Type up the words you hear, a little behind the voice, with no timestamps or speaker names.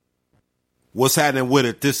What's happening with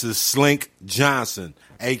it? This is Slink Johnson,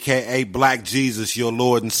 a.k.a. Black Jesus, your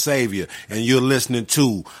Lord and Savior, and you're listening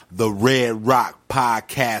to the Red Rock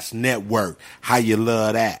Podcast Network. How you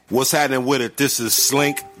love that? What's happening with it? This is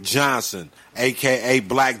Slink Johnson, a.k.a.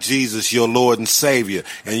 Black Jesus, your Lord and Savior,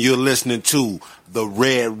 and you're listening to the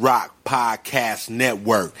Red Rock Podcast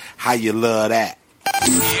Network. How you love that?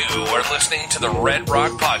 You are listening to the Red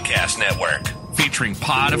Rock Podcast Network, featuring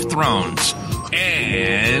Pod of Thrones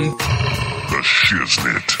and The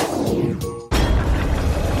Shiznit.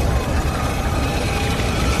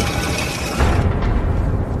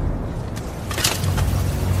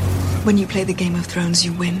 When you play the Game of Thrones,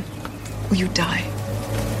 you win or you die.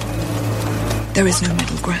 There is no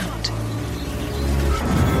middle ground.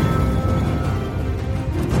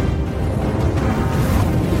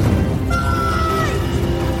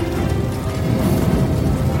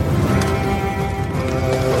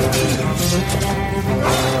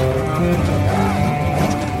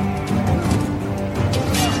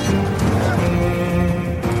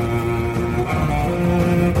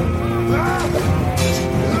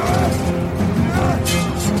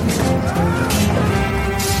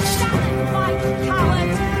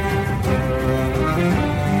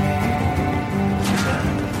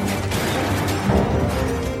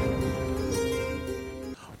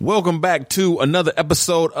 Welcome back to another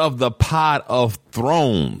episode of the Pod of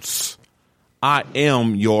Thrones. I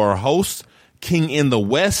am your host, King in the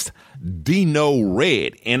West, Dino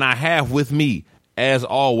Red, and I have with me, as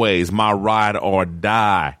always, my ride or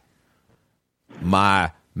die,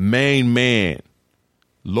 my main man,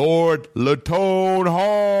 Lord Latone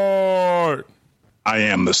Hart. I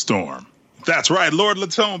am the storm. That's right, Lord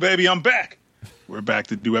Latone, baby, I'm back. We're back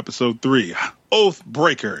to do episode 3,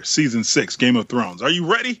 Oathbreaker, season 6, Game of Thrones. Are you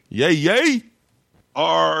ready? Yay, yay.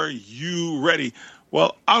 Are you ready?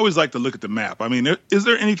 Well, I always like to look at the map. I mean, is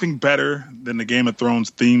there anything better than the Game of Thrones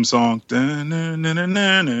theme song? To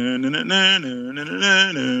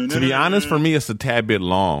be honest, for me, it's a tad bit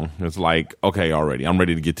long. It's like, okay, already, I'm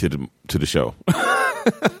ready to get to the show.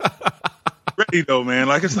 Ready though, man.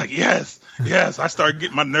 Like, it's like, yes. I start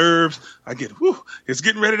getting my nerves. I get, it's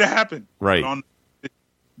getting ready to happen. Right. On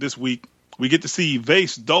this week, we get to see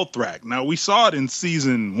Vace Dothrak. Now, we saw it in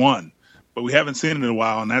season 1, but we haven't seen it in a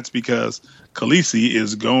while, and that's because Khaleesi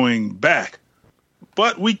is going back.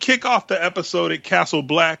 But we kick off the episode at Castle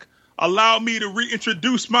Black. Allow me to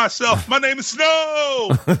reintroduce myself. My name is Snow.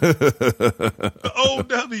 The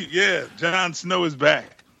OW. Yeah, Jon Snow is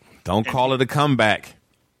back. Don't call it a comeback.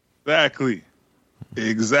 Exactly.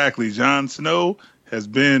 Jon Snow has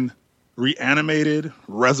been reanimated,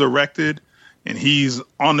 resurrected, and he's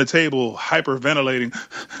on the table hyperventilating.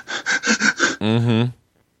 Mm-hmm.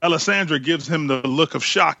 Alessandra gives him the look of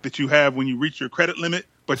shock that you have when you reach your credit limit,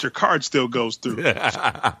 but your card still goes through.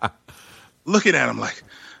 Looking at him like,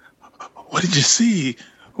 what did you see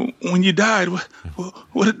when you died?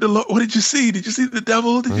 What did you see? Did you see the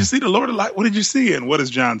devil? Did you see the Lord of Light? What did you see? And what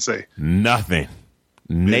does Jon say? Nothing.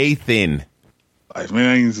 Nathan. Like, man,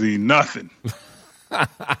 I ain't see nothing.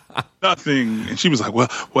 Nothing. And she was like, well,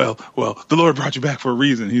 the Lord brought you back for a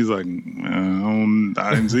reason. He's like,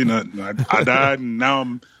 I didn't see nothing. I died, and now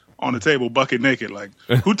I'm on the table bucket naked. Like,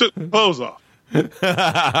 who took the clothes off?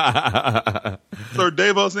 Sir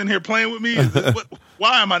Davos in here playing with me?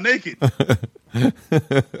 Why am I naked?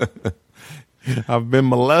 I've been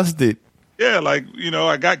molested. Yeah, like,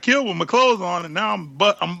 I got killed with my clothes on, and now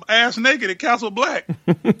I'm ass naked at Castle Black.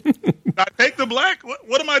 I take the black?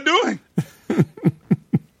 What am I doing?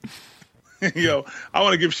 I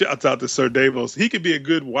want to give shouts out to Sir Davos. He could be a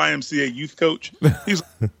good YMCA youth coach. He's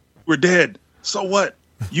like, we're dead. So what?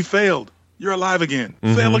 You failed. You're alive again.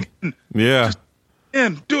 Mm-hmm. Fail again. Yeah.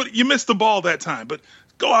 And do it. You missed the ball that time, but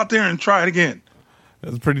go out there and try it again.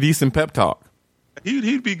 That's a pretty decent pep talk.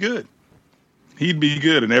 He'd be good. He'd be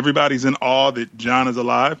good. And everybody's in awe that Jon is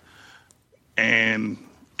alive. And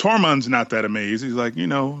Tormund's not that amazed. He's like,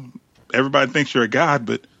 everybody thinks you're a god,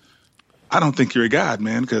 but I don't think you're a god,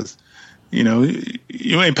 man, because,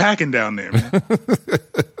 you ain't packing down there, man.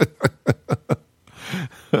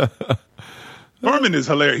 Tormund is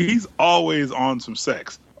hilarious. He's always on some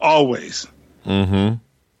sex. Always. Mm-hmm.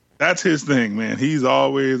 That's his thing, man. He's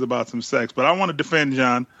always about some sex. But I want to defend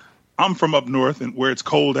Jon. I'm from up north and where it's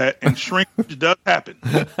cold at, and shrinkage does happen.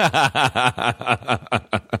 So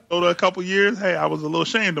a couple years, hey, I was a little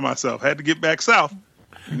ashamed of myself. Had to get back south,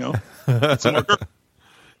 some more girl.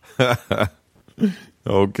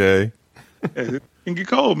 Okay. It can get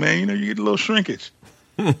cold, man. You get a little shrinkage.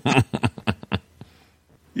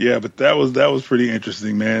 Yeah, but that was pretty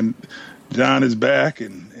interesting, man. Jon is back,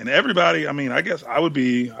 and everybody. I mean, I guess I would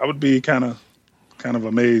be kind of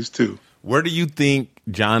amazed too. Where do you think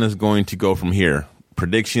John is going to go from here?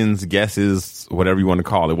 Predictions, guesses, whatever you want to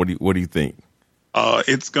call it. What do you think?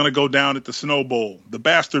 It's going to go down at the Snow Bowl, the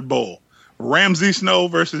Bastard Bowl. Ramsey Snow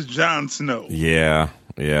versus Jon Snow. Yeah.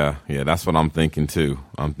 That's what I'm thinking too.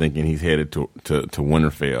 I'm thinking he's headed to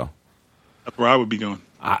Winterfell. That's where I would be going.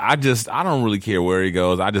 I don't really care where he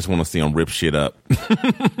goes. I just want to see him rip shit up.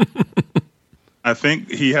 I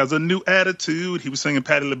think he has a new attitude. He was singing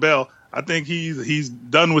Patti LaBelle. I think he's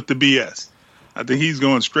done with the BS. I think he's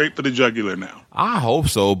going straight for the jugular now. I hope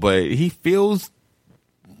so, but he feels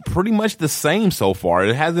pretty much the same so far.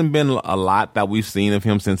 It hasn't been a lot that we've seen of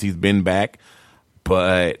him since he's been back,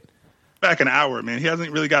 but back an hour, man. He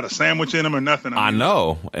hasn't really got a sandwich in him or nothing. I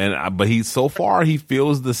know, but so far he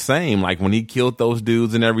feels the same. Like when he killed those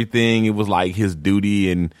dudes and everything, it was like his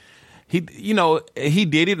duty, and he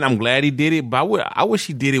did it, and I'm glad he did it. But I wish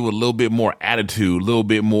he did it with a little bit more attitude, a little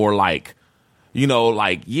bit more like, yeah,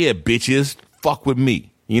 bitches, fuck with me.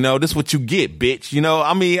 This is what you get, bitch.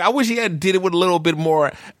 I wish he did it with a little bit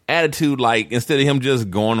more attitude, like instead of him just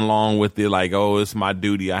going along with it, like, oh, it's my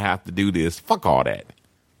duty, I have to do this. Fuck all that.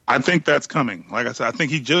 I think that's coming. Like I said, I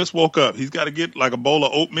think he just woke up. He's got to get like a bowl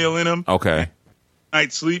of oatmeal in him. Okay.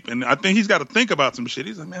 Night sleep, and I think he's got to think about some shit.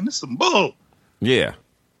 He's like, man, this is some bull. Yeah.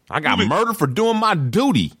 I got murdered for doing my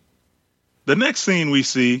duty. The next scene we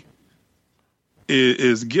see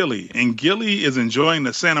is Gilly, and Gilly is enjoying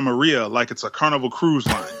the Santa Maria like it's a Carnival cruise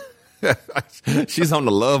line. She's on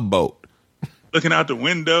the Love Boat, looking out the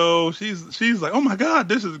window. She's like, "Oh my God,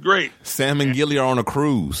 this is great." Sam and Gilly are on a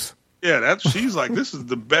cruise. Yeah, she's like, "This is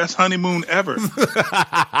the best honeymoon ever."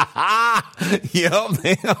 Yep,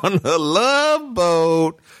 they're on the Love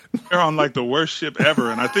Boat. They're on like the worst ship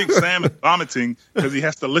ever, and I think Sam is vomiting because he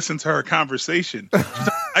has to listen to her conversation. She's like,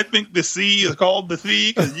 I think the sea is called the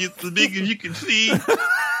sea because it's as big as you can see.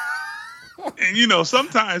 And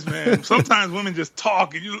sometimes women just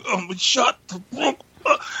talk and shut the fuck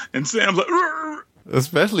up. And Sam's like, "Rrr."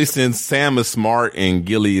 Especially since Sam is smart and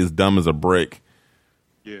Gilly is dumb as a brick.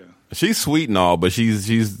 Yeah, she's sweet and all, but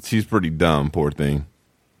she's pretty dumb. Poor thing.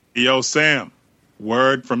 Yo, Sam,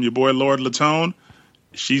 word from your boy Lord Latone.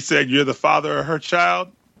 She said you're the father of her child.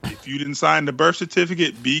 If you didn't sign the birth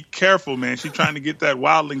certificate, be careful, man. She's trying to get that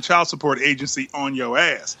Wildling Child Support Agency on your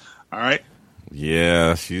ass. All right.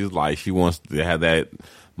 Yeah, she's like she wants to have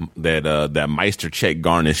that Meister check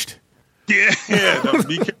garnished. Yeah.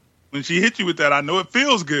 Be careful. When she hit you with that, I know it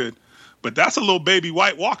feels good, but that's a little baby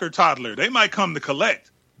White Walker toddler. They might come to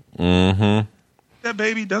collect. Mm-hmm. That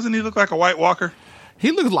baby, doesn't he look like a White Walker?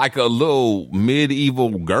 He looks like a little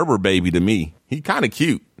medieval Gerber baby to me. He kind of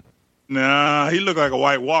cute. Nah, he looked like a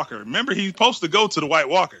White Walker. Remember, he's supposed to go to the White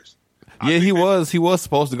Walkers. Yeah, he was. He was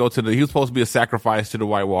supposed to go to he was supposed to be a sacrifice to the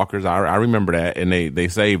White Walkers. I remember that, and they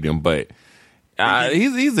saved him. But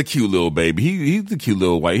he's a cute little baby. He's a cute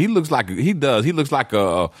little white. He looks like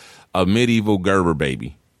a medieval Gerber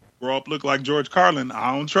baby. Grow up look like George Carlin.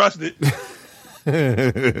 I don't trust it.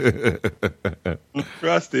 Don't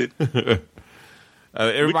trust it.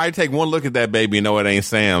 Everybody take one look at that baby and know it ain't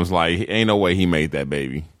Sam's. Like, ain't no way he made that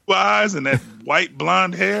baby. Eyes and that white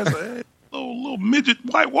blonde hair. So, hey, little midget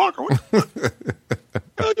White Walker.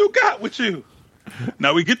 What you got with you?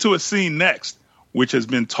 Now we get to a scene next, which has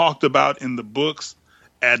been talked about in the books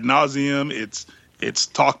ad nauseum. It's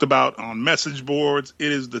talked about on message boards.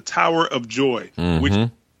 It is the Tower of Joy, which is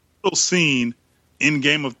a little scene in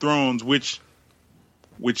Game of Thrones, which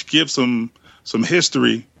gives some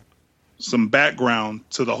history, some background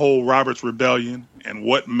to the whole Robert's Rebellion and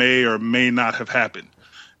what may or may not have happened.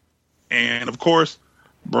 And of course,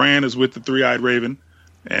 Bran is with the Three-Eyed Raven,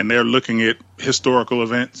 and they're looking at historical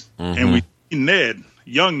events. And we see Ned,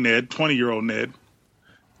 young Ned, 20-year-old Ned,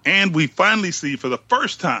 and we finally see for the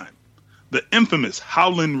first time the infamous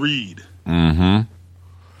Howland Reed.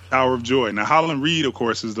 Tower of Joy. Now, Howland Reed, of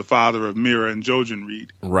course, is the father of Mira and Jojen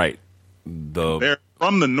Reed. Right. They're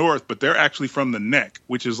from the north, but they're actually from the Neck,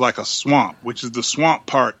 which is like a swamp, which is the swamp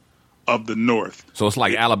part of the north. So it's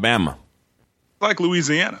like Alabama. Like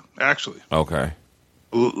Louisiana, actually. Okay.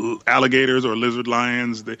 Alligators or lizard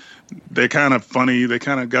lions, they're kind of funny. They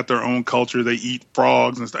kind of got their own culture. They eat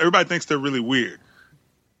frogs and stuff. Everybody thinks they're really weird.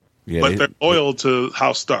 Yeah, but they're loyal to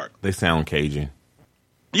House Stark. They sound Cajun.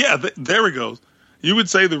 Yeah, there we go. You would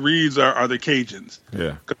say the Reeds are the Cajuns.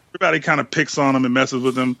 Yeah. Everybody kind of picks on them and messes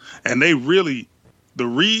with them. And they really, the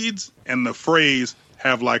Reeds and the Freys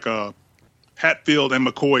have like a Hatfield and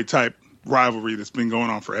McCoy type rivalry that's been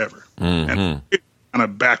going on forever. And it's kind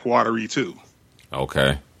of backwatery too.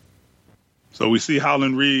 Okay. So we see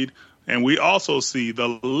Howland Reed, and we also see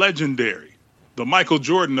the legendary, the Michael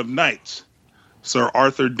Jordan of Knights, Sir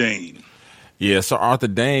Arthur Dayne. Yeah, so Arthur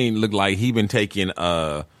Dayne looked like he been taking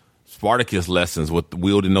Spartacus lessons with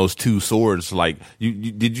wielding those two swords. Like,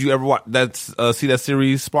 did you ever watch that? See that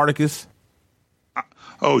series Spartacus?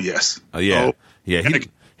 Oh yes. Yeah, Oh, yeah.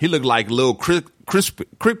 He looked like little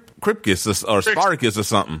Crixus or Spartacus or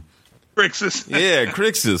something. Crixus. Yeah,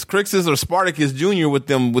 Crixus or Spartacus Jr. with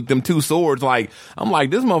them two swords. Like, I'm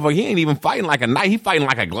like, this motherfucker, he ain't even fighting like a knight. He fighting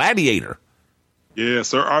like a gladiator. Yeah,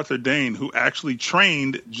 Sir Arthur Dayne, who actually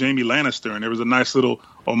trained Jaime Lannister, and there was a nice little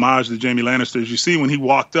homage to Jaime Lannister. As you see, when he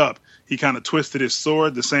walked up, he kind of twisted his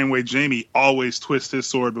sword the same way Jaime always twists his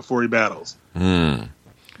sword before he battles.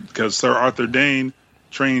 Because Sir Arthur Dayne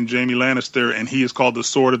trained Jaime Lannister, and he is called the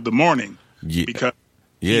Sword of the Morning because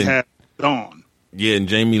he had it on. Yeah,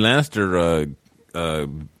 and Jaime Lannister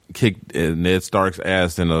kicked Ned Stark's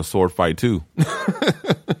ass in a sword fight too.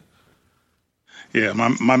 Yeah,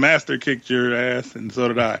 my master kicked your ass, and so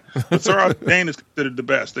did I. But Sir Arthur Dayne is considered the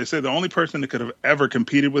best. They say the only person that could have ever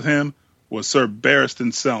competed with him was Sir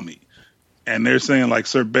Barristan Selmy. And they're saying, like,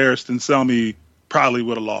 Sir Barristan Selmy probably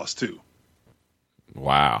would have lost, too.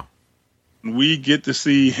 Wow. We get to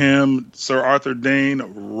see him, Sir Arthur Dayne,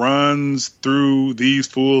 runs through these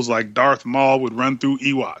fools like Darth Maul would run through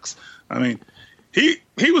Ewoks. I mean, he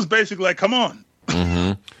was basically like, come on.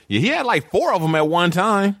 Mm-hmm. Yeah, he had like 4 of them at one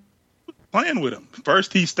time. Playing with him.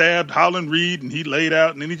 First, he stabbed Howland Reed, and he laid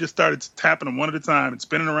out, and then he just started tapping them one at a time and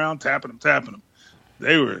spinning around, tapping them.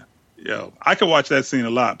 They were, I could watch that scene a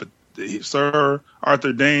lot, but Sir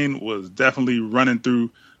Arthur Dayne was definitely running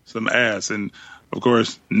through some ass. And, of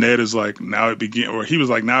course, Ned is like, now it begins, or he was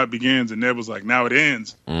like, now it begins, and Ned was like, now it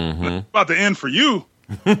ends. Mm-hmm. It's about to end for you.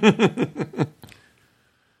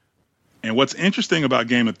 And what's interesting about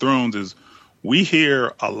Game of Thrones is we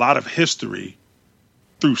hear a lot of history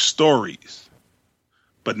through stories.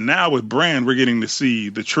 But now with Bran, we're getting to see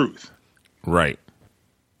the truth. Right.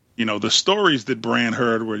 The stories that Bran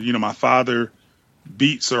heard were, my father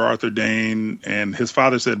beat Sir Arthur Dayne, and his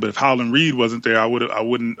father said, but if Howland Reed wasn't there, I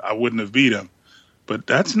wouldn't have beat him. But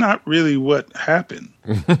that's not really what happened.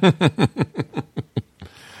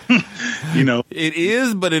 It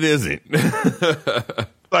is, but it isn't.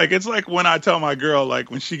 Like, it's like when I tell my girl, like,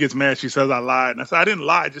 when she gets mad, she says I lied. And I said, I didn't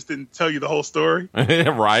lie, I just didn't tell you the whole story.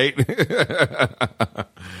 Right.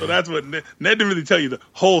 So that's what Ned didn't really tell you the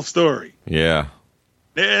whole story. Yeah.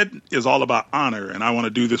 Ned is all about honor, and I want to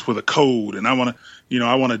do this with a code, and I want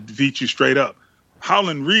to beat you straight up.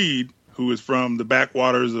 Howland Reed, who is from the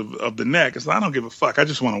backwaters of the Neck, is like, I don't give a fuck. I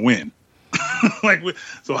just want to win.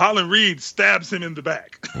 So Howland Reed stabs him in the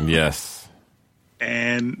back. Yes.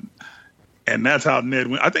 And that's how Ned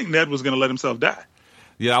went. I think Ned was going to let himself die.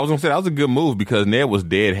 Yeah, I was going to say that was a good move because Ned was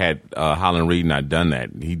dead had Howland Reed not done that.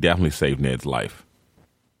 He definitely saved Ned's life.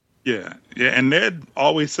 Yeah. And Ned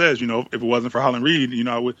always says, if it wasn't for Howland Reed,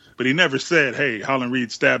 I would. But he never said, hey, Howland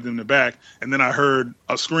Reed stabbed him in the back, and then I heard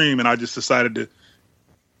a scream, and I just decided to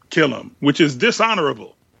kill him, which is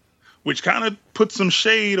dishonorable, which kind of puts some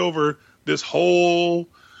shade over this whole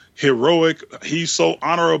heroic, he's so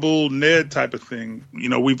honorable Ned type of thing.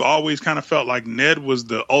 We've always kind of felt like Ned was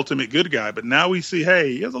the ultimate good guy, but now we see,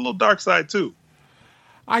 hey, he has a little dark side too.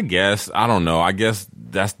 I guess. I don't know. I guess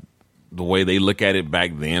that's the way they look at it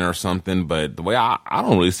back then or something, but the way I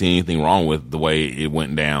don't really see anything wrong with the way it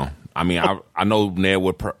went down. I mean, I know Ned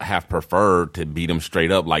would have preferred to beat him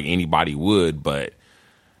straight up like anybody would, but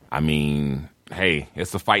I mean, hey,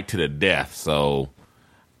 it's a fight to the death, so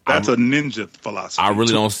that's a ninja philosophy. I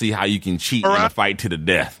really don't see how you can cheat in a fight to the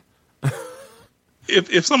death.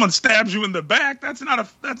 If someone stabs you in the back, that's not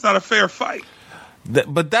a fair fight.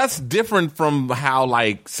 But that's different from how,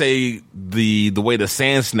 like, say the way the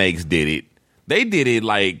Sand Snakes did it. They did it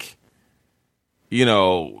like, I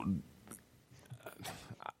know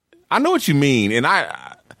what you mean, and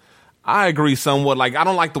I agree somewhat. Like, I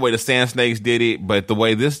don't like the way the Sand Snakes did it, but the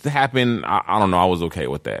way this happened, I don't know. I was okay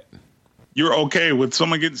with that. You're okay with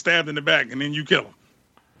someone getting stabbed in the back and then you kill him?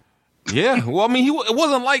 Yeah. Well, I mean, it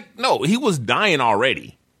wasn't like, no, he was dying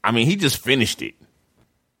already. I mean, he just finished it.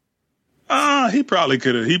 He probably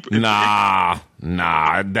could have. He got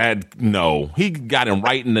him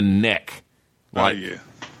right in the neck. Like, yeah.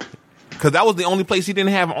 Because that was the only place he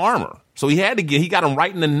didn't have armor. So he got him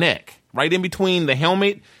right in the neck, right in between the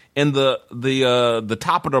helmet and the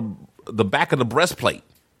top of the back of the breastplate.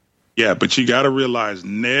 Yeah, but you got to realize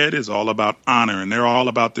Ned is all about honor, and they're all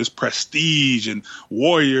about this prestige and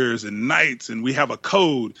warriors and knights, and we have a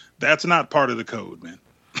code. That's not part of the code, man.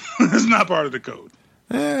 It's not part of the code.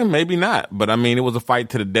 Maybe not, but I mean, it was a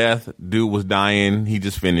fight to the death. Dude was dying. He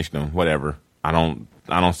just finished him. Whatever. I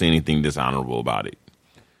don't see anything dishonorable about it.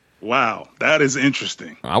 Wow, that is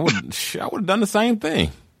interesting. I would have done the same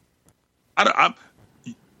thing.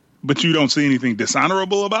 But you don't see anything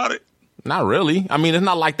dishonorable about it? Not really. I mean, it's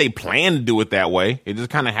not like they planned to do it that way. It just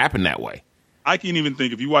kind of happened that way. I can even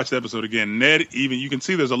think, if you watch the episode again, Ned, even you can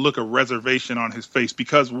see there's a look of reservation on his face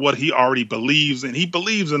because what he already believes in. He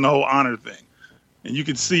believes in the whole honor thing. And you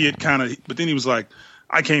could see it kind of, but then he was like,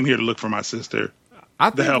 I came here to look for my sister. I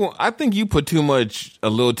think you put a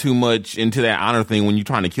little too much into that honor thing when you're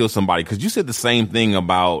trying to kill somebody, because you said the same thing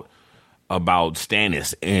about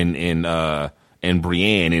Stannis and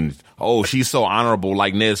Brienne, and she's so honorable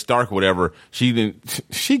like Ned Stark or whatever. She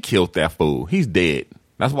killed that fool. He's dead.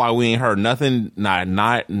 That's why we ain't heard nothing,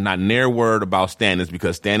 not near word about Stannis,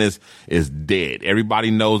 because Stannis is dead. Everybody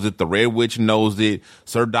knows it. The Red Witch knows it.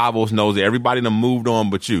 Sir Davos knows it. Everybody done moved on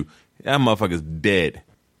but you. That motherfucker's dead.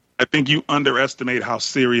 I think you underestimate how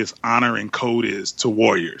serious honor and code is to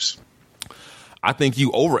warriors. I think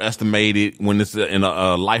you overestimate it when it's in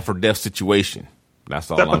a life or death situation.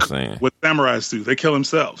 That's all I'm saying. What samurais do, they kill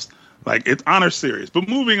themselves. Like, it's honor serious. But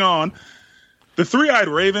moving on, the Three-Eyed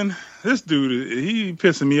Raven, this dude, he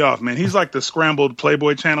pissing me off, man. He's like the scrambled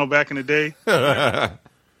Playboy channel back in the day.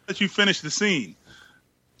 Let you finish the scene.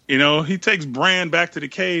 You know, he takes Bran back to the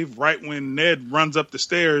cave right when Ned runs up the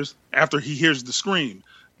stairs after he hears the scream.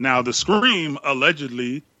 Now, the scream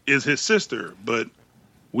allegedly is his sister, but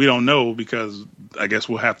we don't know because I guess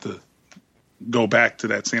we'll have to go back to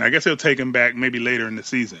that scene. I guess he'll take him back maybe later in the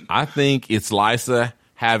season. I think it's Lysa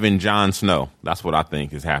having Jon Snow. That's what I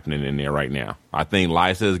think is happening in there right now. I think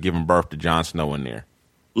Lysa is giving birth to Jon Snow in there.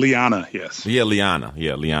 Lyanna, yes. Yeah,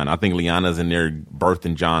 Lyanna. I think Lyanna's in there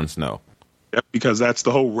birthing Jon Snow. Yep, because that's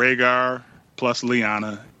the whole Rhaegar plus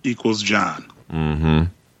Lyanna equals Jon. Mm-hmm.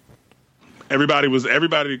 Everybody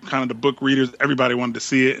kind of the book readers, everybody wanted to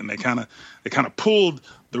see it, and they kind of pulled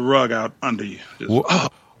the rug out under you.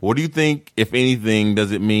 What do you think, if anything,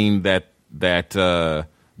 does it mean that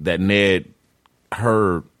Ned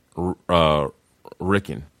heard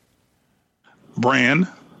Rickon? Bran.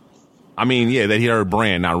 I mean, yeah, that he heard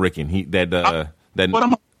Bran, not Rickon.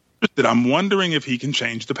 I'm wondering if he can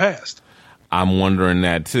change the past. I'm wondering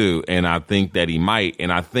that too, and I think that he might,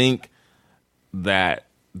 and I think that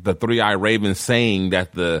the Three-Eyed Raven saying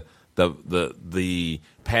that the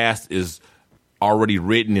past is already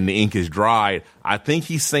written and the ink is dried. I think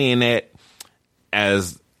he's saying that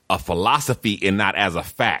as a philosophy and not as a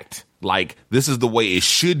fact. Like, this is the way it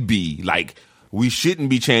should be. Like, we shouldn't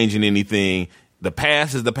be changing anything. The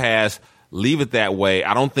past is the past. Leave it that way.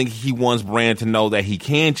 I don't think he wants Bran to know that he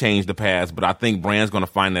can change the past, but I think Bran's going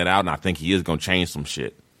to find that out, and I think he is going to change some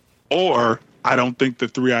shit. Or I don't think the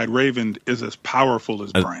Three-Eyed Raven is as powerful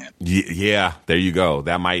as Bran. Yeah, there you go.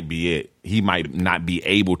 That might be it. He might not be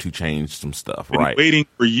able to change some stuff, and right? He's waiting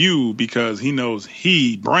for you because he knows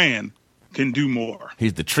Bran, can do more.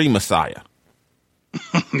 He's the tree messiah.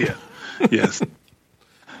 Yeah. Yes.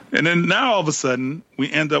 And then now all of a sudden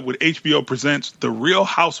we end up with HBO presents The Real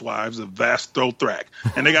Housewives of Vast Dothrak,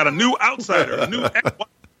 and they got a new outsider,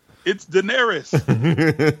 it's Daenerys.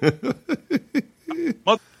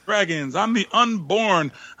 Mother of Dragons, I'm the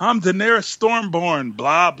unborn. I'm Daenerys Stormborn.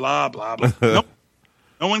 Blah blah blah blah.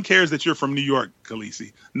 No one cares that you're from New York,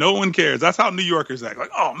 Khaleesi. No one cares. That's how New Yorkers act.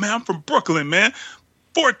 Like, oh man, I'm from Brooklyn, man.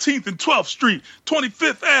 14th and 12th Street,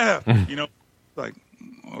 25th Ave. You know, like,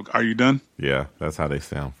 are you done? Yeah, that's how they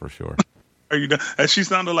sound for sure. Are you done? And she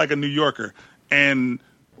sounded like a New Yorker. And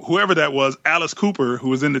whoever that was, Alice Cooper, who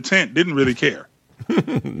was in the tent, didn't really care.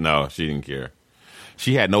 No, she didn't care.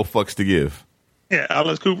 She had no fucks to give. Yeah,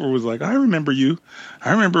 Alice Cooper was like, I remember you.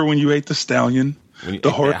 I remember when you ate the stallion.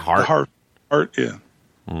 The heart. Yeah.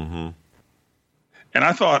 Mm-hmm. And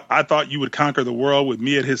I thought You Would Conquer the World with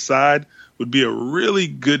Me at His Side would be a really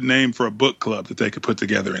good name for a book club that they could put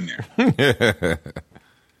together in there.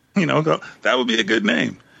 You know, that would be a good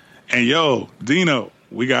name. And yo, Dino,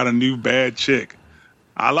 we got a new bad chick.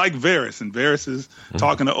 I like Varys, and Varys is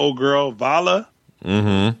talking to old girl Vala.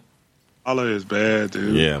 Mm-hmm. Vala is bad,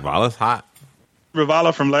 dude. Yeah, Vala's hot. Remember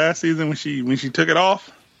Vala from last season when she took it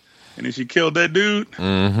off and then she killed that dude?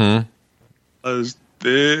 Mm-hmm. Was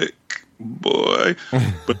thick, boy.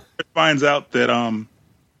 But it finds out that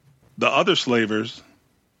the other slavers,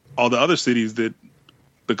 all the other cities that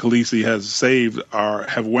the Khaleesi has saved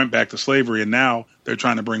have went back to slavery, and now they're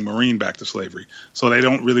trying to bring Meereen back to slavery. So they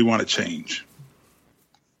don't really want to change.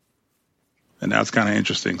 And that's kind of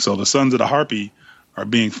interesting. So the Sons of the Harpy are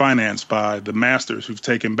being financed by the masters who've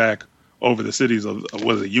taken back over the cities of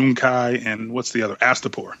what is it, Yunkai and what's the other,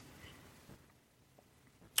 Astapor.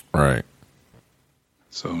 Right.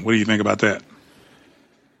 So what do you think about that?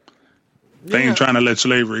 They ain't trying to let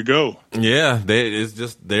slavery go. Yeah,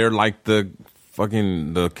 they're like the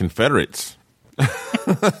Confederates.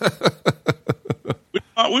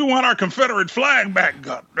 We want our Confederate flag back,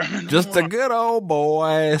 God. Just the good old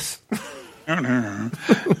boys.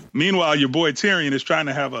 Meanwhile, your boy Tyrion is trying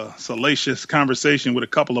to have a salacious conversation with a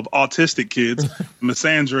couple of autistic kids,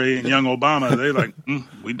 Missandre and young Obama. They're like,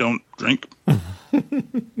 we don't drink.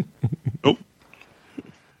 Nope.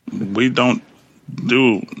 We don't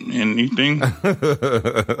do anything.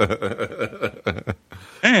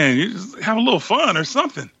 Man, you just have a little fun or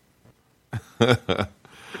something.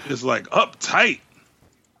 It's like uptight.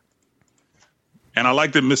 And I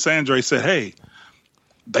like that Missandre said, hey,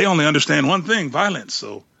 they only understand one thing, violence.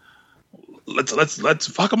 So let's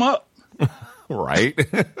fuck them up. Right.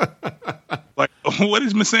 Like, what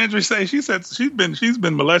did Missandre say? She said she's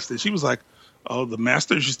been molested. She was like, oh, the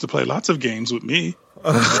masters used to play lots of games with me.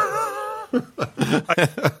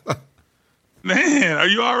 Man, are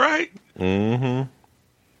you all right? Mm-hmm.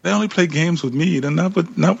 They only play games with me. They're not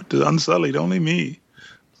with the Unsullied, only me.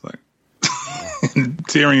 It's like and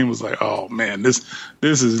Tyrion was like, oh man, this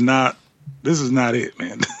is not it,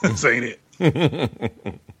 man. This ain't it.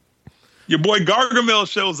 Your boy Gargamel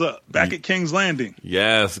shows up back at King's Landing.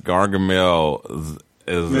 Yes, Gargamel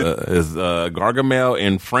is Gargamel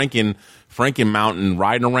and Franken Mountain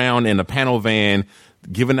riding around in a panel van,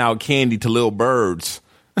 giving out candy to little birds.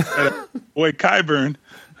 Boy Qyburn,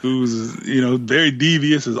 who's very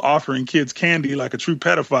devious, is offering kids candy like a true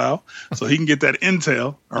pedophile, so he can get that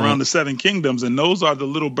intel around the Seven Kingdoms, and those are the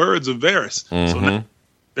little birds of Varys. So now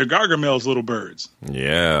they're Gargamel's little birds.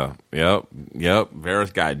 Yeah, yep.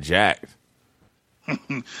 Varys got jacked.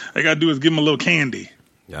 They got to do is give him a little candy.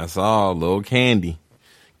 That's all, little candy.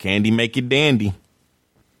 Candy make it dandy.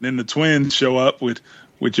 Then the twins show up with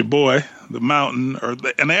your boy, the Mountain,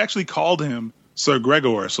 and they actually called him Sir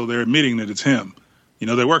Gregor, so they're admitting that it's him.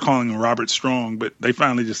 They were calling him Robert Strong, but they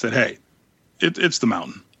finally just said, hey, it's the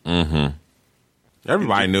Mountain. Mm-hmm.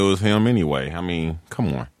 Everybody knew it was him anyway. I mean,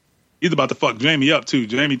 come on. He's about to fuck Jamie up, too.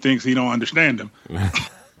 Jamie thinks he don't understand him.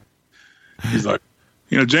 He's like,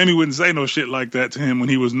 Jamie wouldn't say no shit like that to him when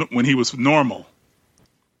he was normal.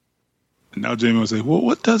 And now Jamie would say, well,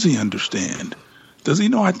 what does he understand? Does he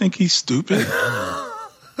know I think he's stupid?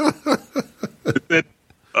 That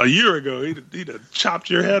a year ago, he'd have chopped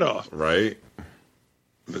your head off. Right.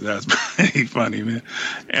 But that's pretty funny, man.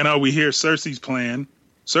 And we hear Cersei's plan.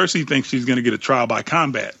 Cersei thinks she's going to get a trial by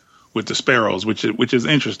combat with the Sparrows, which is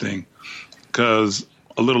interesting because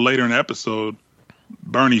a little later in the episode,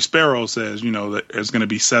 Bernie Sparrow says, that there's going to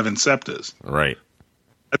be 7 septas. Right.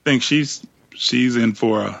 I think she's in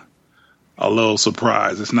for a little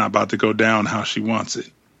surprise. It's not about to go down how she wants it.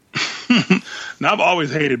 Now, I've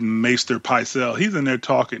always hated Maester Pycelle. He's in there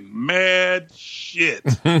talking mad shit.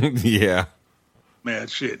 Yeah. Mad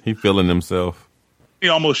shit. He feeling himself. He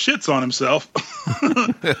almost shits on himself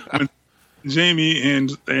when Jamie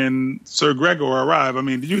and Sir Gregor arrive. I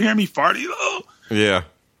mean, did you hear me farty though? Yeah. I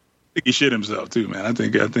think he shit himself too, man. I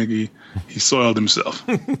think he soiled himself.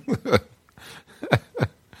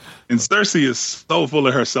 And Cersei is so full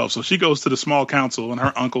of herself. So she goes to the small council and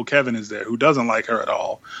her uncle Kevin is there, who doesn't like her at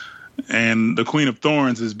all. And the Queen of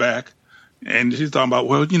Thorns is back. And she's talking about,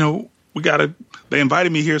 well, they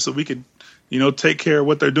invited me here so we could, take care of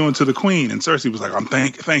what they're doing to the Queen. And Cersei was like,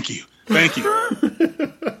 thank you. It's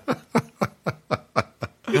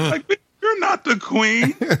like, you're not the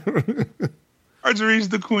Queen. Marjorie's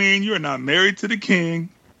the Queen. You're not married to the King.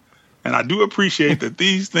 And I do appreciate that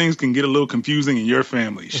these things can get a little confusing in your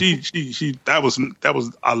family. That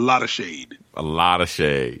was a lot of shade. A lot of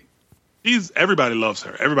shade. Everybody loves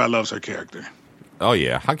her. Everybody loves her character. Oh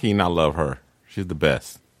yeah. How can you not love her? She's the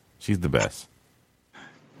best. She's the best.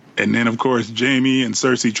 And then of course Jamie and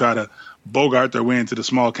Cersei try to bogart their way into the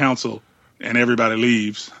small council, and everybody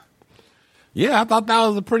leaves. Yeah, I thought that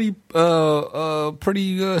was a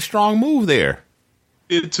pretty strong move there.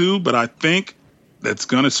 It too, but I think that's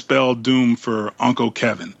going to spell doom for Uncle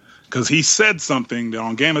Kevin, because he said something that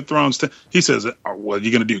on Game of Thrones. He says, "What are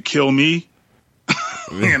you going to do? Kill me?"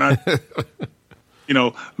 And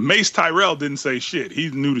Mace Tyrell didn't say shit. He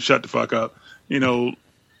knew to shut the fuck up.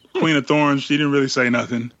 Queen of Thorns, she didn't really say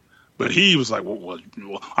nothing, but he was like, "Well,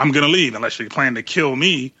 I'm going to leave unless you plan to kill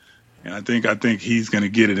me." And I think he's going to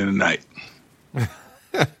get it in the night.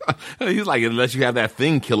 He's like, unless you have that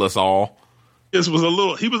thing kill us all. He was a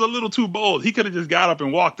little too bold. He could have just got up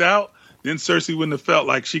and walked out. Then Cersei wouldn't have felt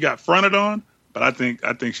like she got fronted on. But I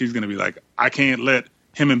think she's going to be like, I can't let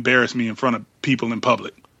him embarrass me in front of people in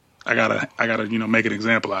public. I gotta make an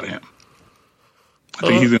example out of him. I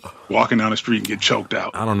think he's walking down the street and get choked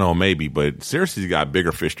out. I don't know, maybe, but Cersei's got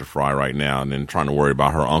bigger fish to fry right now than trying to worry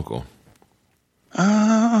about her uncle.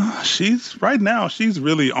 She's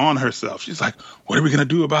really on herself. She's like, what are we going to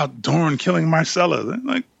do about Dorne killing Myrcella? They're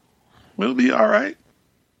like, we'll be all right.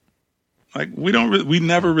 Like, we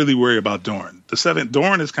never really worry about Dorne.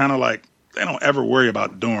 Dorne is kind of like, they don't ever worry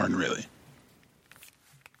about Dorne, really.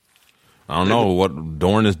 I don't know what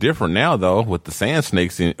Dorne is different now, though, with the sand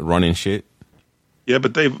snakes running shit. Yeah,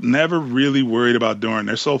 but they've never really worried about Dorne.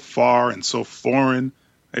 They're so far and so foreign.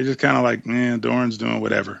 They just kind of like, man, Dorne's doing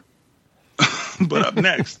whatever. But up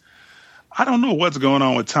next, I don't know what's going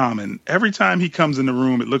on with Tommen. Every time he comes in the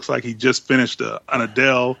room, it looks like he just finished an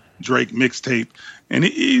Adele Drake mixtape. And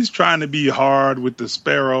he's trying to be hard with the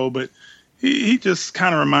sparrow, but he just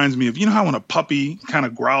kind of reminds me of, you know how when a puppy kind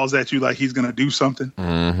of growls at you like he's going to do something?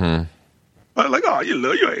 Mm-hmm. But like, oh,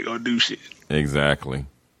 you ain't going to do shit. Exactly.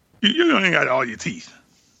 You ain't got all your teeth.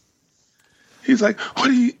 He's like, what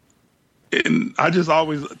are you... And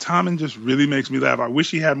Tommen just really makes me laugh. I wish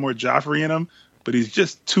he had more Joffrey in him, but he's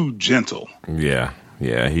just too gentle. Yeah,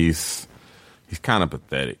 he's kind of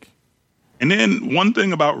pathetic. And then one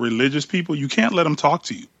thing about religious people, you can't let them talk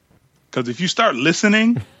to you. Because if you start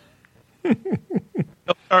listening,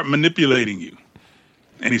 they'll start manipulating you.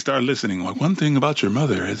 And he started listening. Like, one thing about your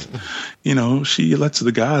mother is, she lets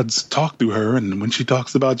the gods talk through her. And when she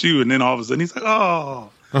talks about you, and then all of a sudden he's like, oh.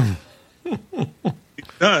 He's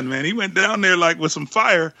done, man. He went down there like with some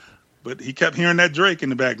fire, but he kept hearing that Drake in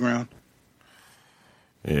the background.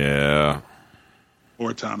 Yeah.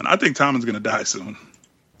 Poor Tommen. I think Tommen's going to die soon.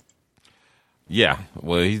 Yeah,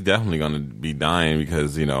 well, he's definitely going to be dying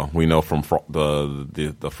because we know from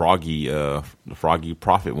the froggy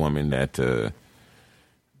prophet woman that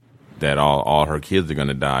all her kids are going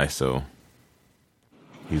to die. So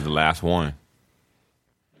he's the last one.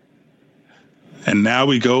 And now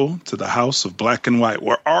we go to the House of Black and White,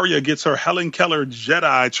 where Arya gets her Helen Keller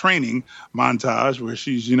Jedi training montage, where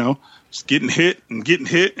she's just getting hit, and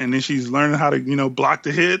then she's learning how to block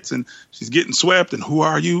the hits, and she's getting swept. And who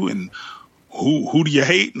are you? And who do you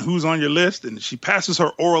hate and who's on your list? And she passes her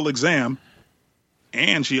oral exam,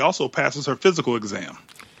 and she also passes her physical exam.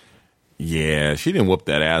 Yeah, she didn't whoop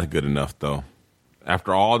that ass good enough, though.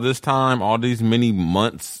 After all this time, all these many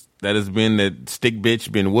months that stick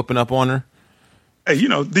bitch been whooping up on her. Hey,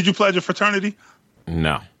 did you pledge a fraternity?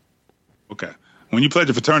 No. Okay. When you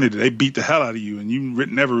pledge a fraternity, they beat the hell out of you, and you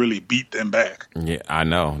never really beat them back. Yeah, I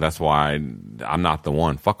know. That's why I'm not the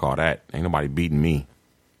one. Fuck all that. Ain't nobody beating me.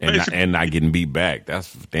 And not getting beat back.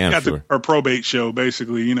 That's damn sure. Her probate show,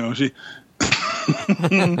 basically. She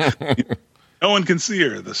no one can see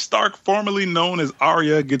her. The Stark, formerly known as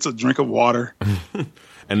Arya, gets a drink of water.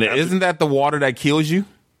 And isn't that the water that kills you?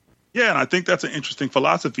 Yeah, and I think that's an interesting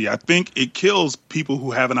philosophy. I think it kills people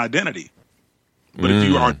who have an identity. But if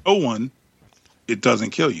you are no one, it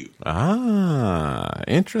doesn't kill you. Ah,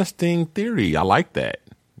 interesting theory. I like that.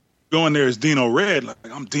 Go in there as Dino Red. Like,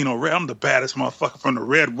 I'm Dino Red. I'm the baddest motherfucker from the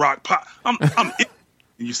Red Rock pot. I'm it.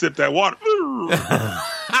 And you sip that water.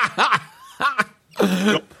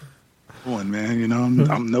 One man,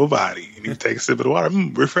 I'm nobody. You need to take a sip of the water.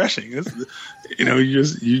 Refreshing. It's,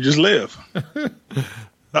 you just live.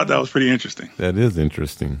 Thought that was pretty interesting. That is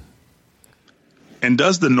interesting. And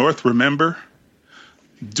does the North remember?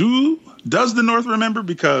 Does the North remember?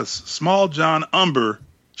 Because Small John Umber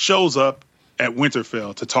shows up at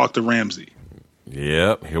Winterfell to talk to Ramsay.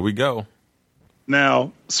 Yep, here we go.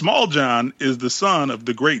 Now, Small John is the son of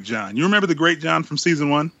the Great John. You remember the Great John from season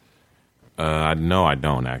 1? No, I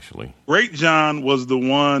don't actually. Great John was the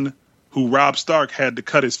one who Robb Stark had to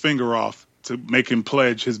cut his finger off to make him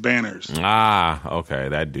pledge his banners. Ah, okay,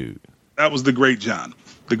 that dude. That was the Great John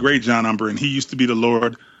Umber, and he used to be the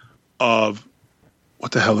Lord of,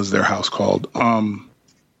 what the hell is their house called? Damn,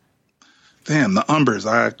 the Umbers.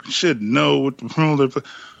 I should know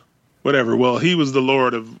whatever. Well, he was the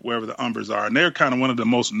Lord of wherever the Umbers are, and they're kind of one of the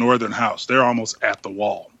most northern house. They're almost at the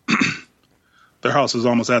wall. Their house is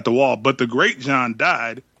almost at the wall, but the Great John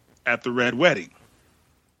died at the Red Wedding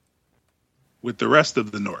with the rest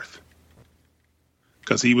of the North,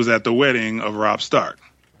 because he was at the wedding of Robb Stark.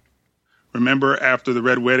 Remember after the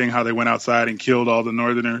Red Wedding how they went outside and killed all the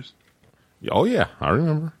Northerners? Oh, yeah, I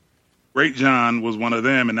remember. Great John was one of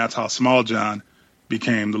them, and that's how Small John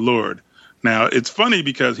became the Lord. Now, it's funny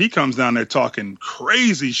because he comes down there talking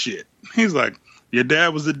crazy shit. He's like, your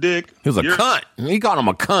dad was a dick. He was a cunt. He called him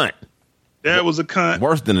a cunt. Dad was a cunt.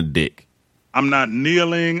 Worse than a dick. I'm not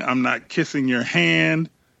kneeling. I'm not kissing your hand.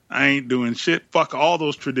 I ain't doing shit. Fuck all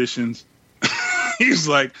those traditions. He's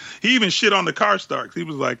like, he even shit on the Karstarks. He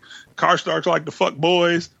was like, Karstarks like to fuck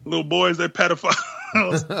boys, little boys, they're pedophiles.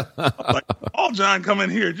 Like, all John come in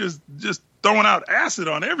here just throwing out acid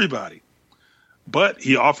on everybody. But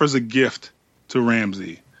he offers a gift to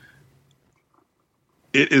Ramsay.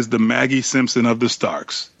 It is the Maggie Simpson of the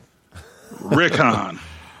Starks, Rickon.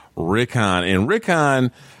 Rickon. And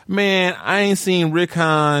Rickon, man, I ain't seen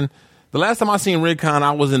Rickon. The last time I seen Rickon,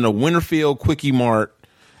 I was in the Winterfield Quickie Mart,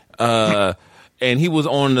 and he was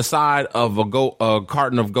on the side of a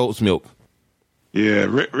carton of goat's milk. Yeah,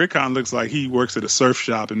 Rickon looks like he works at a surf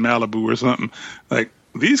shop in Malibu or something. Like,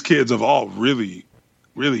 these kids have all really,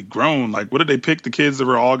 really grown. Like, what did they pick? The kids that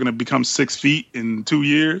were all going to become 6 feet in 2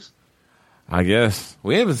 years? I guess.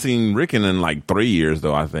 We haven't seen Rickon in like 3 years,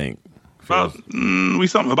 though, I think. About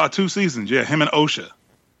 2 seasons. Yeah, him and Osha.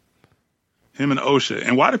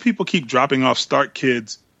 And why do people keep dropping off Stark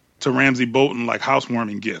kids to Ramsay Bolton like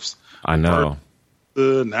housewarming gifts? I know.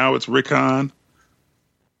 Now it's Rickon.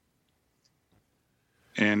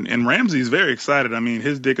 And Ramsay's very excited. I mean,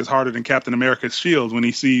 his dick is harder than Captain America's shield when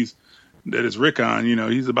he sees that it's Rickon. You know,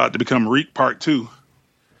 he's about to become Reek Part 2.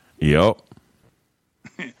 Yep.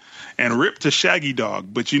 And rip to Shaggy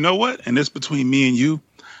Dog. But you know what? And this between me and you,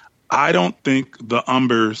 I don't think the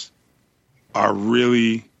Umbers are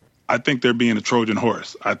really, I think they're being a Trojan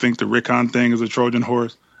horse. I think the Rickon thing is a Trojan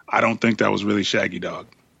horse. I don't think that was really Shaggy Dog.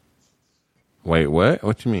 Wait, what?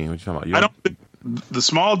 What you mean? What you talking about? I don't think the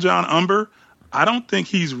small John Umber, I don't think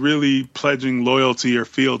he's really pledging loyalty or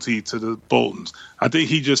fealty to the Boltons. I think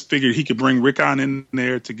he just figured he could bring Rickon in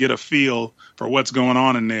there to get a feel for what's going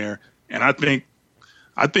on in there. And I think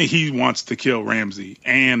he wants to kill Ramsay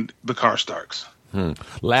and the Karstarks.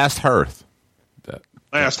 Last Hearth.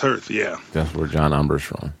 Last Hearth, yeah. That's where John Umber's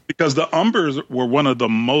from. Because the Umbers were one of the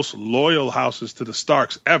most loyal houses to the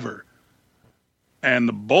Starks ever. And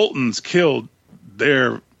the Boltons killed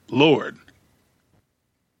their lord.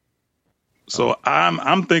 So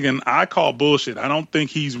I'm thinking, I call bullshit. I don't think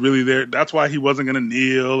he's really there. That's why he wasn't going to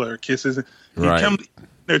kneel or kiss his.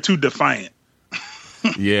 They're too defiant.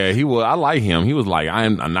 Yeah, he was. I like him. He was like,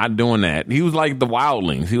 I'm not doing that. He was like the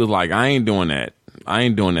Wildlings. He was like, I ain't doing that.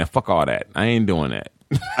 Fuck all that. I ain't doing that.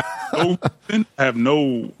 I have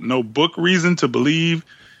no book reason to believe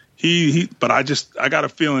but I got a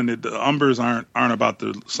feeling that the Umbers aren't about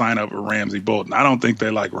to sign up with Ramsay Bolton. I don't think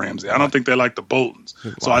they like Ramsay. I don't think they like the Boltons.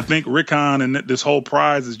 So I think Rickon and this whole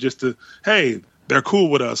prize is just hey, they're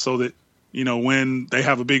cool with us so that, you know, when they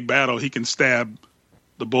have a big battle, he can stab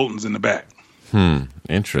the Boltons in the back.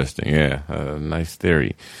 Interesting. Yeah, nice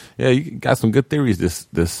theory. Yeah, you got some good theories this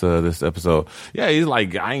episode. Yeah, he's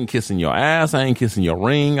like, I ain't kissing your ass, I ain't kissing your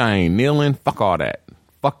ring, I ain't kneeling. Fuck all that.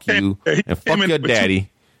 Fuck you and fuck your daddy.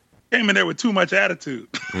 Came in there with too much attitude.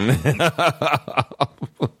 And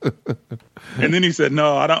then he said,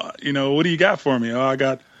 "No, I don't. You know, what do you got for me? Oh, I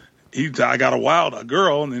got a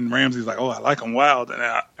girl." And then Ramsay's like, "Oh, I like them wild."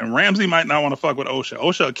 And Ramsay might not want to fuck with Osha.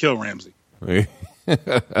 Osha will kill Ramsay.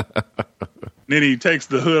 Then he takes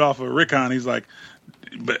the hood off of Rickon. He's like,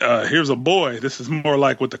 here's a boy. This is more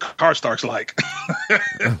like what the Karstarks like.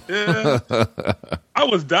 I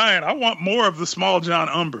was dying. I want more of the small John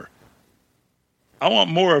Umber. I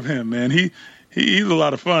want more of him, man. He's a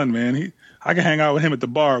lot of fun, man. I can hang out with him at the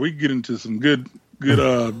bar. We can get into some good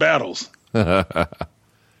battles. And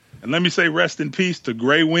let me say rest in peace to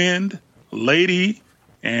Grey Wind, Lady,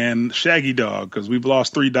 and Shaggy Dog, because we've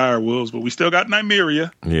lost 3 dire wolves, but we still got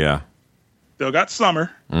Nymeria. Yeah. Still got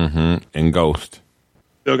Summer. Mm-hmm. And Ghost.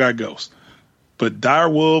 Still got Ghost. But dire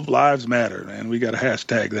wolf lives matter, man. We got to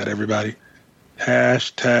hashtag that, everybody.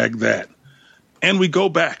 Hashtag that. And we go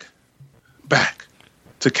back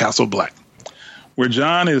to Castle Black, where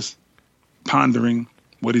Jon is pondering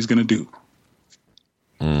what he's going to do.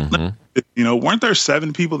 Mm-hmm. You know, weren't there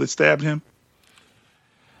 7 people that stabbed him?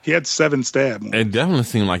 He had 7 stab wounds. It definitely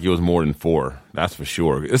seemed like it was more than 4. That's for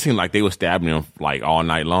sure. It seemed like they were stabbing him like all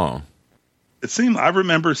night long. It seemed, I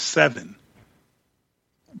remember 7,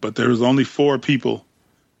 but there was only 4 people.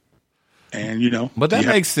 And, you know. But that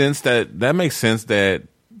makes sense that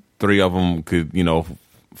 3 of them could, you know,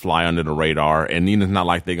 fly under the radar, and it's not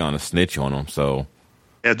like they're going to snitch on them. So,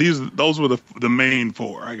 yeah, those were the main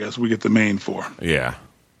 4. I guess we get the main 4. Yeah.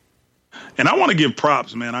 And I want to give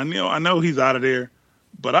props, man. I know he's out of there,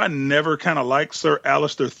 but I never kind of liked Sir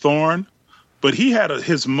Alistair Thorne. But he had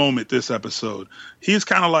his moment this episode. He's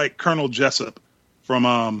kind of like Colonel Jessup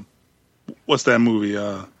from what's that movie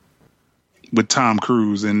with Tom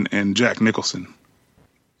Cruise and Jack Nicholson.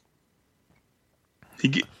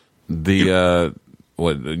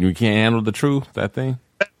 What, You Can't Handle the Truth? That thing?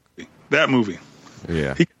 That movie.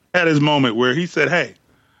 Yeah. He had his moment where he said, "Hey,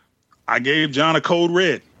 I gave Jon a code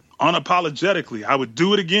red unapologetically. I would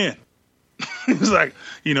do it again." He's like,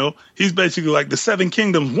 you know, he's basically like, the 7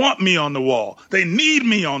 kingdoms want me on the wall. They need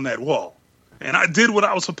me on that wall. And I did what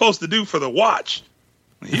I was supposed to do for the watch.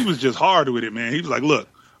 He was just hard with it, man. He was like, look,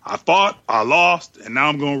 I fought, I lost, and now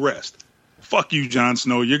I'm going to rest. Fuck you, Jon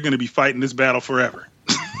Snow. You're going to be fighting this battle forever.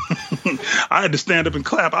 I had to stand up and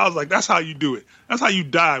clap. I was like, that's how you do it. That's how you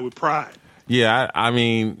die with pride. Yeah, I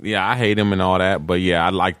mean, yeah, I hate him and all that, but yeah, I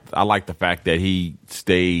like the fact that he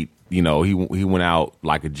stayed. You know, he went out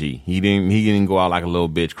like a G. He didn't go out like a little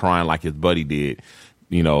bitch crying like his buddy did.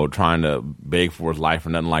 You know, trying to beg for his life or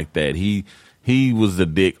nothing like that. He was the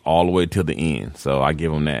dick all the way to the end. So I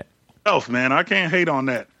give him that. Man, I can't hate on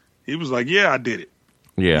that. He was like, yeah, I did it.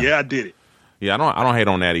 Yeah, I did it. Yeah, I don't hate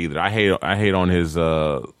on that either. I hate on his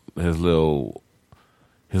little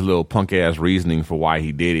punk ass reasoning for why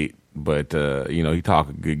he did it. But you know, he talk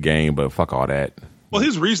a good game, but fuck all that. Well,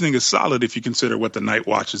 his reasoning is solid if you consider what the Night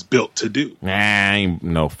Watch is built to do.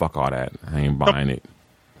 Nah, fuck all that. I ain't buying it.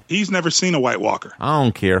 He's never seen a White Walker. I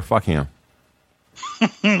don't care. Fuck him.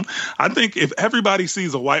 I think if everybody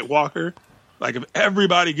sees a White Walker, like if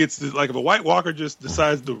everybody gets to, like if a White Walker just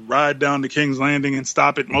decides to ride down to King's Landing and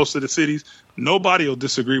stop at most of the cities, nobody will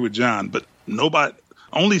disagree with Jon. But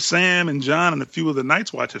only Sam and Jon and a few of the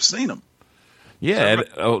Night's Watch have seen him. Yeah,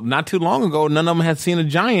 not too long ago, none of them had seen a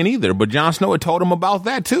giant either, but Jon Snow had told them about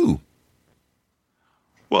that too.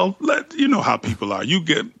 Well, you know how people are.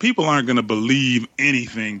 People aren't going to believe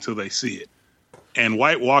anything till they see it. And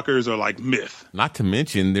White Walkers are like myth. Not to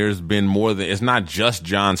mention, there's been more than, it's not just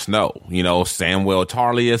Jon Snow. You know, Samwell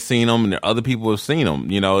Tarly has seen them, and other people have seen them.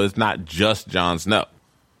 You know, it's not just Jon Snow.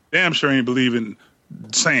 Damn sure ain't believing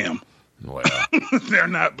Sam. Well, they're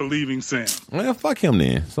not believing Sam. Well, fuck him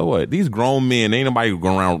then. So what? These grown men, ain't nobody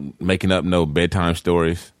going around making up no bedtime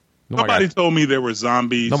stories. Nobody told me there were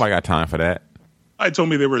zombies. Nobody got time for that. I told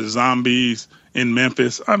me there were zombies in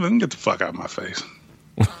Memphis. I mean, get the fuck out of my face.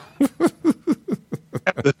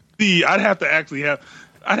 I'd have to actually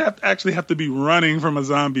have to be running from a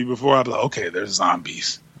zombie before I'd be like, okay, there's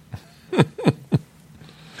zombies.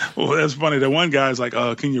 Well, that's funny. That one guy's like,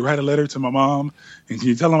 can you write a letter to my mom? And can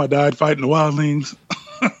you tell him I died fighting the wildlings?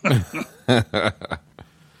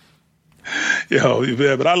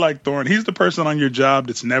 Yeah, but I like Thorne. He's the person on your job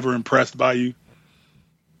that's never impressed by you.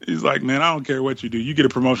 He's like, man, I don't care what you do. You get a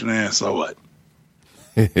promotion, and so what?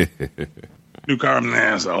 New car,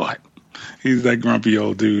 and so what? He's that grumpy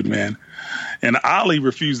old dude, man. And Ollie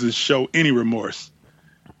refuses to show any remorse.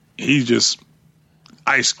 He's just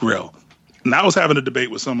ice grill. And I was having a debate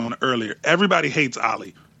with someone earlier. Everybody hates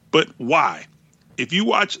Ollie, but why? If you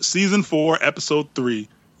watch season 4, episode 3,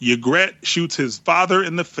 Ygritte shoots his father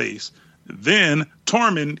in the face. Then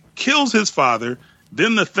Tormund kills his father.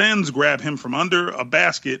 Then the Thenns grab him from under a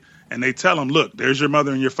basket and they tell him, look, there's your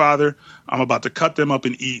mother and your father. I'm about to cut them up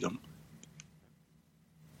and eat them.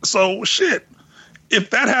 So shit, if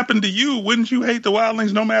that happened to you, wouldn't you hate the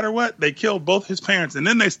wildlings no matter what? They killed both his parents and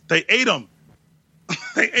then they ate him.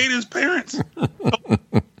 They ate his parents.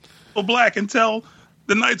 Go black and tell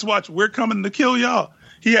the Night's Watch, we're coming to kill y'all.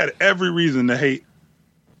 He had every reason to hate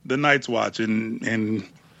the Night's Watch, and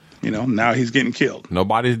you know, now he's getting killed.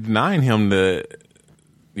 Nobody's denying him the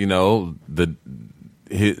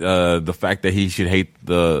fact that he should hate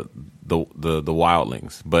the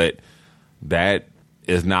wildlings, but that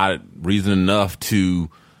is not reason enough to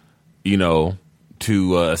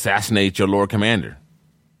assassinate your Lord Commander.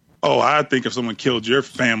 Oh, I think if someone killed your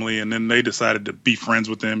family and then they decided to be friends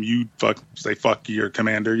with them, you'd say fuck your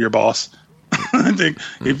commander, your boss. I think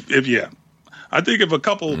if a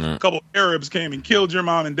couple Arabs came and killed your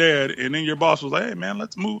mom and dad, and then your boss was like, "Hey man,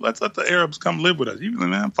 let's let the Arabs come live with us." You like,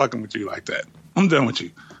 man, I'm fucking with you like that. I'm done with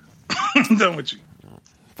you. I'm done with you.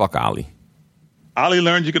 Fuck Ollie. Ollie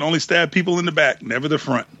learned you can only stab people in the back, never the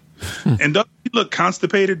front. And does he look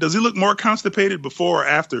constipated? Does he look more constipated before or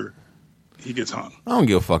after he gets hung? I don't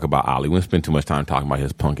give a fuck about Ollie. We don't spend too much time talking about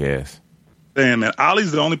his punk ass. Damn, man.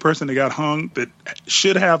 Ollie's the only person that got hung that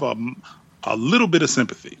should have a little bit of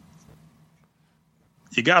sympathy.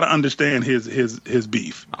 You got to understand his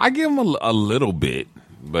beef. I give him a little bit,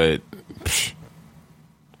 but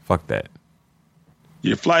fuck that.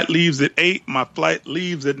 Your flight leaves at 8. My flight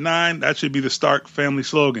leaves at 9. That should be the Stark family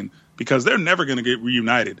slogan, because they're never going to get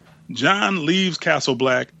reunited. Jon leaves Castle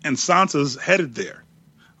Black, and Sansa's headed there.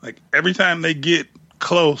 Like, every time they get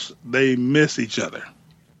close, they miss each other.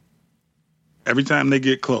 Every time they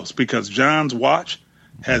get close, because Jon's watch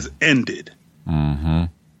has ended. Mm-hmm.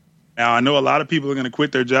 Now, I know a lot of people are going to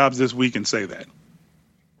quit their jobs this week and say that.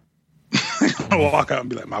 They're going to walk out and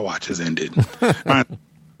be like, my watch has ended.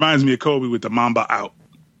 Reminds me of Kobe with the Mamba out.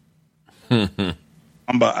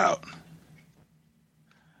 Mamba out.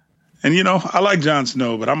 And, you know, I like Jon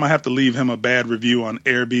Snow, but I'm going to have to leave him a bad review on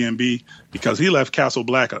Airbnb because he left Castle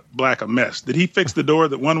Black a mess. Did he fix the door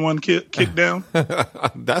that 1-1 kicked down?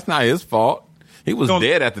 That's not his fault. He was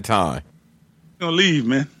dead at the time. You're going to leave,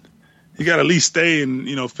 man. You got to at least stay and,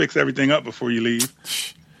 you know, fix everything up before you leave.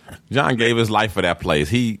 John gave his life for that place.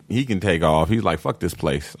 He can take off. He's like, fuck this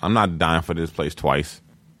place. I'm not dying for this place twice.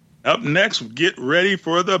 Up next, get ready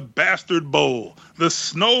for the Bastard Bowl, the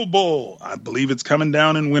Snow Bowl. I believe it's coming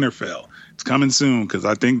down in Winterfell. It's coming soon because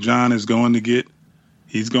I think John is going to get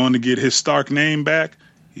his Stark name back.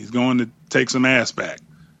 He's going to take some ass back.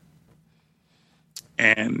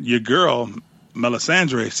 And your girl,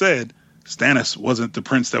 Melisandre, said Stannis wasn't the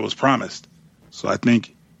prince that was promised. So I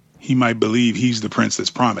think he might believe he's the prince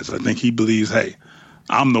that's promised. I think he believes, hey,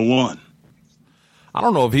 I'm the one. I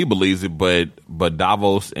don't know if he believes it, but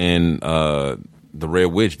Davos and the Red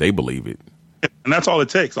Witch, they believe it. And that's all it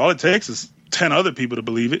takes. All it takes is 10 other people to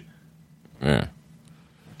believe it. Yeah.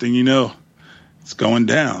 Then you know it's going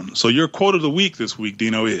down. So your quote of the week this week,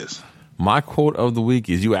 Dino, is? My quote of the week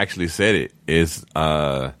is, you actually said it, is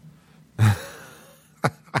the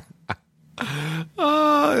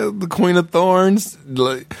Queen of Thorns.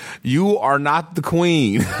 You are not the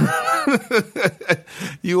queen.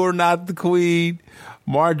 You are not the queen.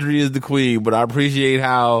 Marjorie is the queen, but I appreciate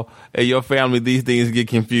how in your family these things get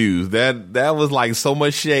confused. That was like so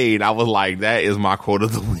much shade. I was like, that is my quote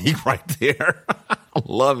of the week right there.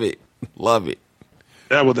 Love it. Love it.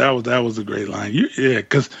 That was a great line.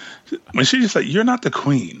 Because when she just said, "You're not the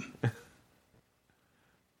queen.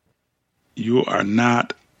 You are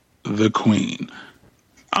not the queen."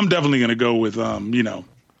 I'm definitely going to go with now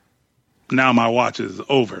my watch is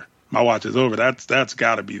over. My watch is over. That's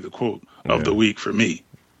got to be the quote of the week for me.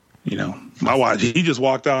 You know, my watch. He just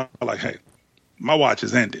walked out like, "Hey, my watch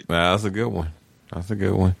is ended." That's a good one. That's a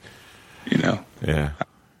good one. You know. Yeah.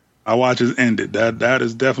 My watch is ended. That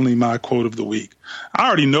is definitely my quote of the week. I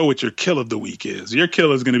already know what your kill of the week is. Your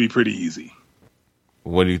kill is going to be pretty easy.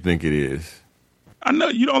 What do you think it is? I know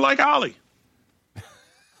you don't like Ollie.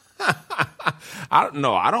 I don't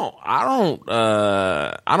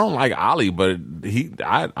like Ollie, but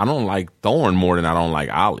I don't like Thorne more than I don't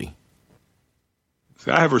like Ollie.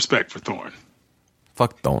 See, I have respect for Thorne.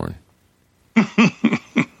 Fuck Thorne. I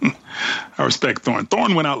respect Thorne.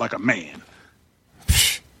 Thorne went out like a man.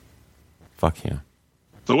 Fuck him.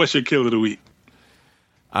 So what's your kill of the week?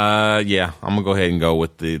 Yeah, I'm gonna go ahead and go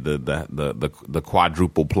with the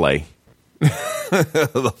quadruple play.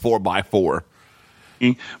 The 4x4.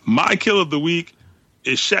 My kill of the week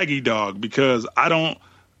is Shaggy Dog because I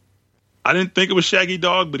didn't think it was Shaggy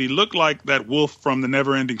Dog, but he looked like that wolf from the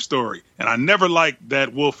Neverending Story. And I never liked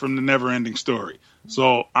that wolf from the Neverending Story.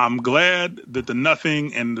 So I'm glad that the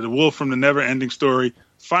Nothing and the wolf from the Neverending Story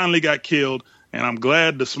finally got killed. And I'm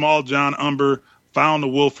glad the small John Umber found the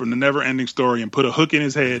wolf from the Neverending Story and put a hook in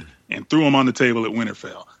his head and threw him on the table at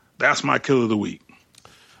Winterfell. That's my kill of the week.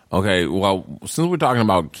 Okay, well, since we're talking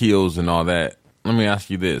about kills and all that, let me ask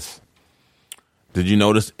you this. Did you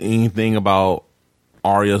notice anything about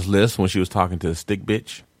Arya's list when she was talking to the stick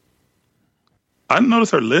bitch? I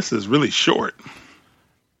noticed her list is really short.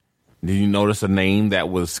 Did you notice a name that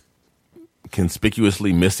was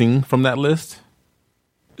conspicuously missing from that list?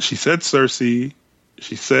 She said Cersei.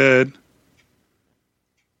 She said...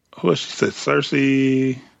 She said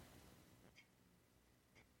Cersei.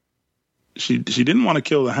 She didn't want to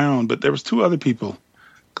kill the Hound, but there was two other people.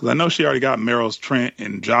 Because I know she already got Meryl Trent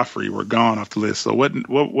and Joffrey were gone off the list. So what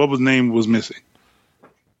was name was missing?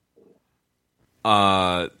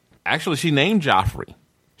 Actually, she named Joffrey.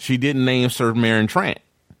 She didn't name Sir Meryn Trant.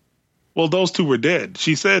 Well, those two were dead.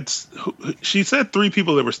 She said 3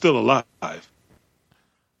 people that were still alive.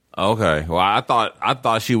 Okay. Well, I thought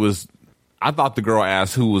the girl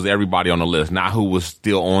asked who was everybody on the list, not who was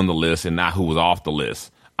still on the list and not who was off the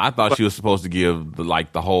list. I thought she was supposed to give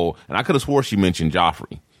the whole, and I could have swore she mentioned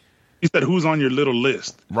Joffrey. She said, "Who's on your little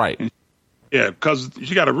list?" Right. And yeah, because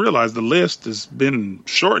you got to realize the list has been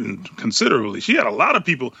shortened considerably. She had a lot of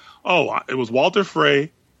people. Oh, it was Walter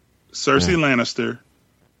Frey, Cersei Lannister,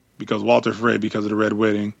 because Walter Frey because of the Red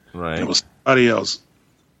Wedding. Right. It was somebody else.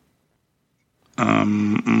 Damn,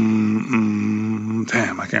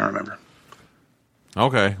 I can't remember.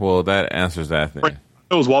 Okay, well that answers that thing.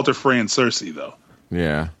 It was Walter Frey and Cersei though.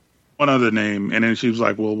 Yeah. One other name, and then she was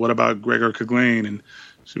like, "Well, what about Gregor Clegane?" And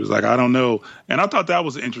she was like, "I don't know." And I thought that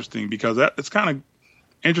was interesting because it's kind of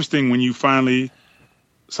interesting when you finally.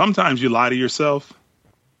 Sometimes you lie to yourself,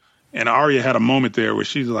 and Arya had a moment there where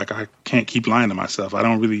she's like, "I can't keep lying to myself. I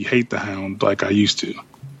don't really hate the Hound like I used to."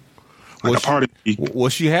 Like a part of me. Well,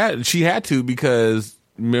 she had to because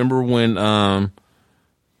remember when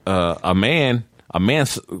a man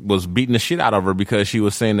was beating the shit out of her because she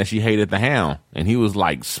was saying that she hated the Hound, and he was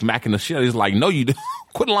like smacking the shit. He's like, "No, you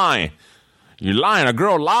quit lying. You're lying. A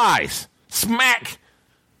girl lies. Smack."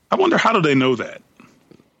 I wonder, how do they know that?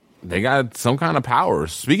 They got some kind of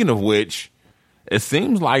powers. Speaking of which, it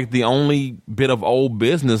seems like the only bit of old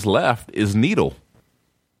business left is Needle.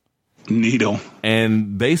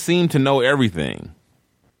 And they seem to know everything,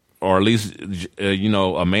 or at least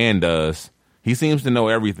a man does. He seems to know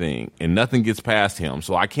everything, and nothing gets past him.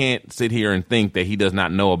 So I can't sit here and think that he does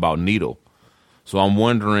not know about Needle. So I'm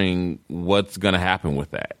wondering what's going to happen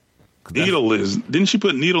with that. Didn't she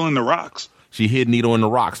put Needle in the rocks? She hid Needle in the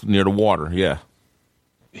rocks near the water. Yeah.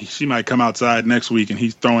 She might come outside next week and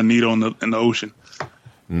he's throwing Needle in the ocean.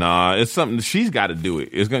 Nah, it's something she's got to do it.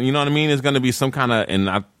 It's gonna, you know what I mean? It's going to be some kind of,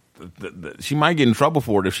 and she might get in trouble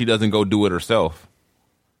for it if she doesn't go do it herself.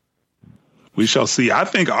 We shall see. I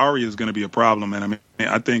think Arya is going to be a problem, and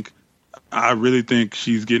I really think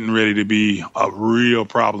she's getting ready to be a real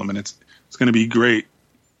problem, and it's going to be great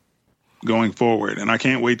going forward. And I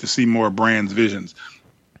can't wait to see more Bran's visions.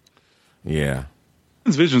 Yeah,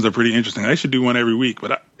 Bran's visions are pretty interesting. They should do one every week,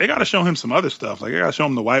 but they got to show him some other stuff. Like, they got to show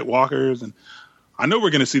him the White Walkers, and I know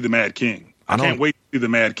we're going to see the Mad King. I can't wait to see the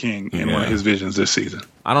Mad King in one of his visions this season.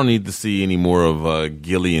 I don't need to see any more of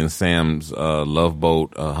Gilly and Sam's Love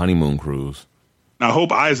Boat honeymoon cruise. Now, I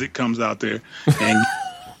hope Isaac comes out there and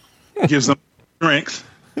gives them strength.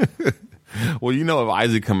 Well, if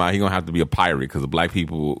Isaac come out, he's going to have to be a pirate because the black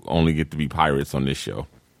people only get to be pirates on this show.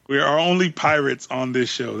 We are only pirates on this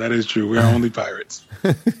show. That is true. We are only pirates.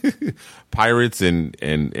 Pirates and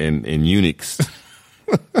eunuchs.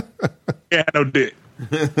 Yeah, no dick.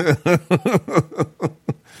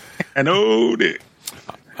 I know that.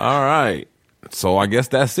 All right. So I guess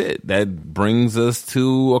that's it. That brings us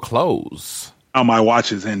to a close. Oh, my watch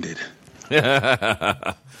has ended.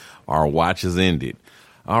 Our watch has ended.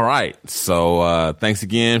 All right. So thanks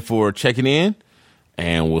again for checking in,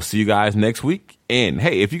 and we'll see you guys next week. And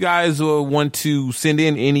hey, if you guys want to send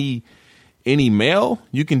in any mail,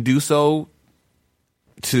 you can do so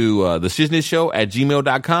to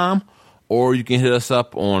theshiznitshow@gmail.com, or you can hit us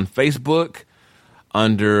up on Facebook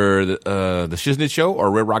under the Shiznit Show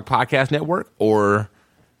or Red Rock Podcast Network, or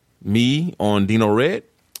me on Dino Red.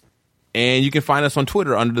 And you can find us on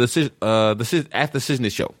Twitter under at the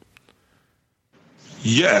Shiznit Show.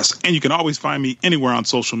 Yes, and you can always find me anywhere on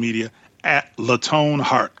social media at Latone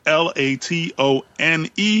Hart,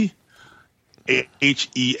 LATONEHEART,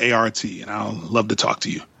 and I'll love to talk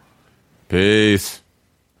to you. Peace.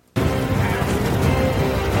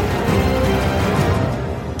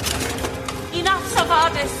 Enough of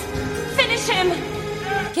all this. Finish him.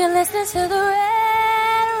 You listen to the